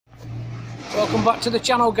Welcome back to the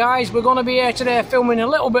channel, guys. We're going to be here today filming a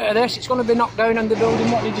little bit of this. It's going to be knocked down and the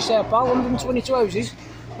building. What did you say, pal? 122 houses?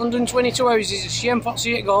 122 houses. It's a shame for to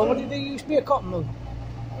see it go. What did they used to be, a cotton mill?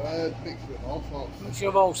 Mixture of all sorts. Mixture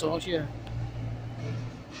of all sorts, yeah.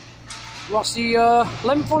 What's the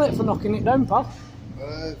length on it for knocking it down, pal?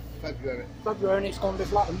 February. February, and it's going to be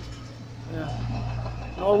flattened.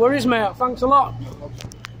 Yeah. No worries, mate. Thanks a lot.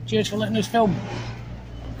 Cheers for letting us film.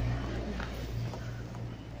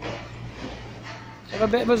 Have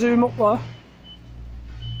a bit of a zoom up there.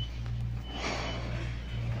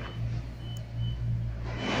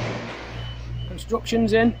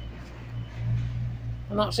 Construction's in.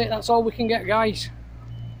 And that's it, that's all we can get, guys.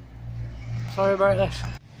 Sorry about this.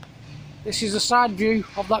 This is the side view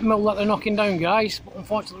of that mill that they're knocking down, guys. But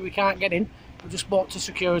unfortunately we can't get in. We just spoke to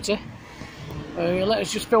security. Let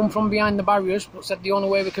us just film from behind the barriers, but said the only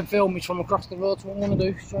way we can film is from across the road. So what I'm going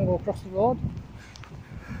to do is try and go across the road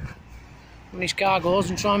when his car goes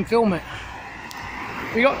and try and film it.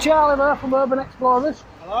 We got Charlie there from Urban Explorers.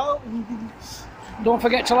 Hello. Don't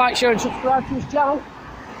forget to like, share and subscribe to his channel.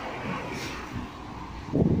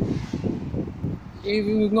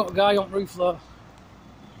 Even we've got a guy on roof there.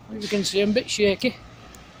 You can see him a bit shaky.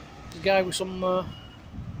 The guy with some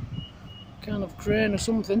kind of crane or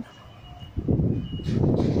something.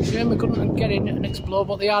 Shame we couldn't get in and explore,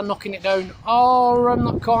 but they are knocking it down all around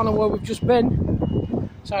that corner where we've just been.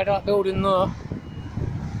 Inside that building there.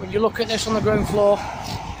 When you look at this on the ground floor,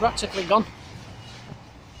 practically gone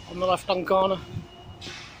on the left hand corner.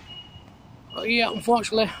 But yeah,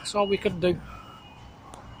 unfortunately that's all we could do.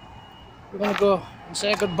 We're going to go and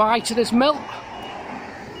say goodbye to this mill.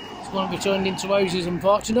 It's going to be turned into houses,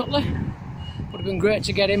 unfortunately. Would have been great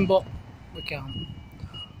to get in, but we can't.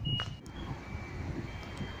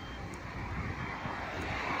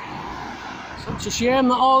 Such a shame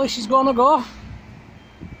that all this is going to go.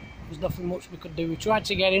 There's nothing much we could do. We tried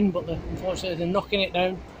to get in, but unfortunately they're knocking it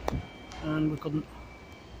down and we couldn't.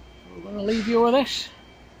 So we're going to leave you with this.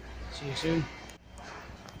 See you soon.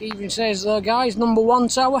 It even says there, guys, number 1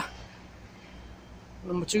 tower,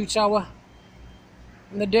 number 2 tower,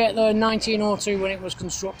 and the date there, 1902, when it was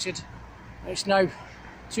constructed. It's now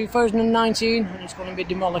 2019 and it's going to be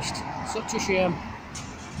demolished. Such a shame.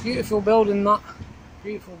 Beautiful building, that.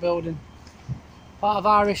 Beautiful building. Part of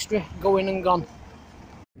our history, going and gone.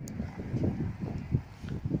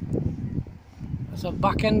 That's the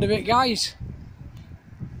back end of it, guys.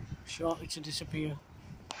 Shortly to disappear.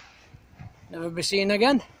 Never be seen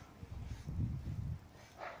again.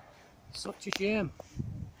 Such a shame.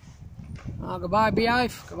 Goodbye,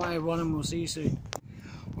 Beehive. Goodbye, everyone, and we'll see you soon.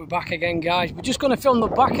 We're back again, guys. We're just going to film the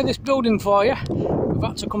back of this building for you. We've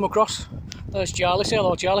had to come across. There's Charlie. Say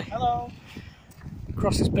hello, Charlie. Hello.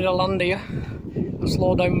 Across this bit of land here. I'll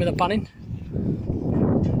slow down with the panning.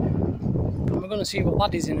 And we're going to see what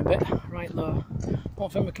that is in a bit. Right there.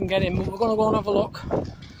 Don't think we can get in, but we're going to go and have a look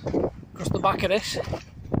across the back of this.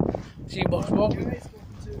 See what's what.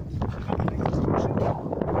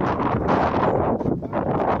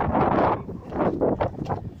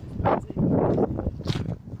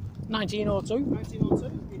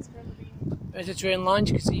 There's the train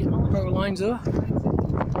lines, you can see power lines there.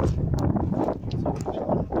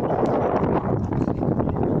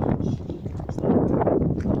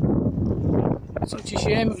 Such a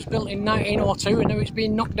shame, it was built in 1902 and now it's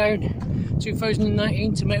been knocked down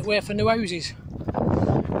 2019 to make way for new houses.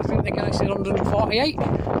 I think the guy said 148.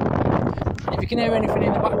 And if you can hear anything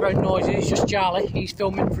in the background noises, it's just Charlie. He's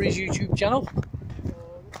filming for his YouTube channel.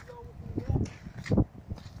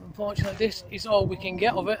 Unfortunately, this is all we can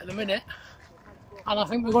get of it at the minute. And I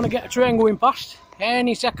think we're going to get a train going past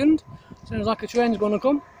any second. Sounds like a train's going to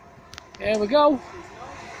come. Here we go.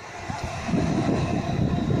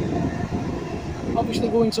 Obviously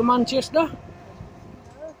going to Manchester.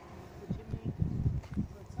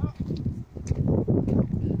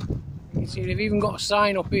 You can see they've even got a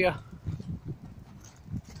sign up here.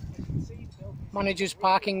 Managers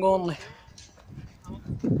parking only.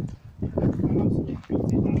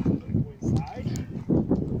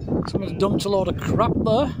 Someone's dumped a load of crap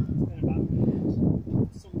there.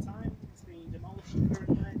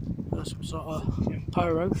 That's some sort of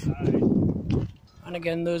power house. And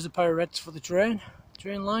again, there's the power heads for the train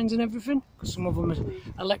lines and everything, because some of them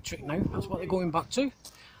are electric now. That's what they're going back to.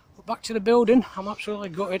 But back to the building, I'm absolutely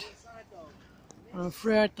gutted. I'm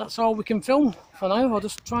afraid that's all we can film for now. I'll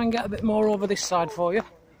just try and get a bit more over this side for you.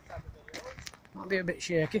 Might be a bit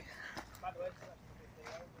shaky.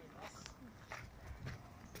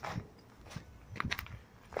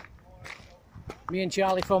 Me and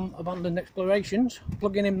Charlie from Abandoned Explorations,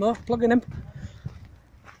 plugging him there, plugging him.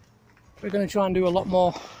 We're going to try and do a lot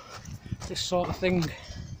more this sort of thing.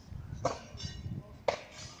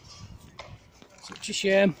 Such a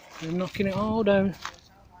shame, they're knocking it all down.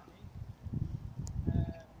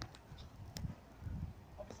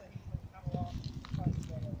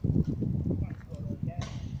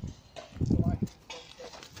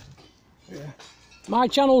 My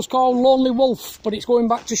channel's called Lonely Wolf, but it's going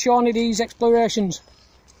back to Shawnee D's Explorations.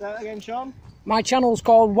 Say that again, Sean? My channel's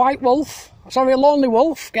called White Wolf. Sorry, Lonely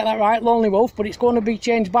Wolf. Get that right, Lonely Wolf. But it's going to be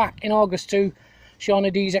changed back in August to Shawnee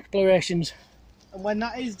D's Explorations. And when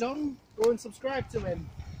that is done, go and subscribe to him.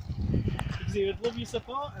 Because he would love your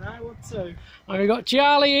support, and I would too. And we've got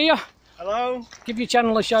Charlie here. Hello. Give your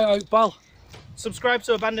channel a shout out, pal. Subscribe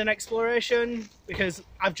to Abandoned Exploration, because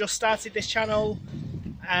I've just started this channel.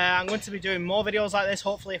 I'm going to be doing more videos like this,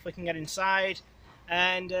 hopefully, if we can get inside.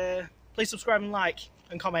 And please subscribe and like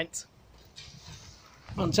and comment.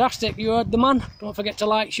 Fantastic, you heard the man. Don't forget to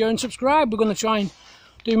like, share and subscribe. We're going to try and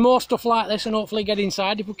do more stuff like this and hopefully get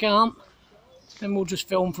inside. If we can't, then we'll just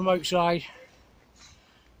film from outside.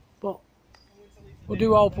 But we'll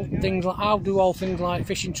do all things like, I'll do all things like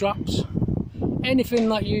fishing traps. Anything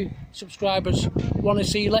that you subscribers want to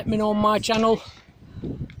see, let me know on my channel.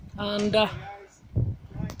 And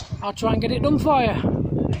I'll try and get it done for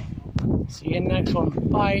you. See you in the next one.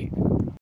 Bye.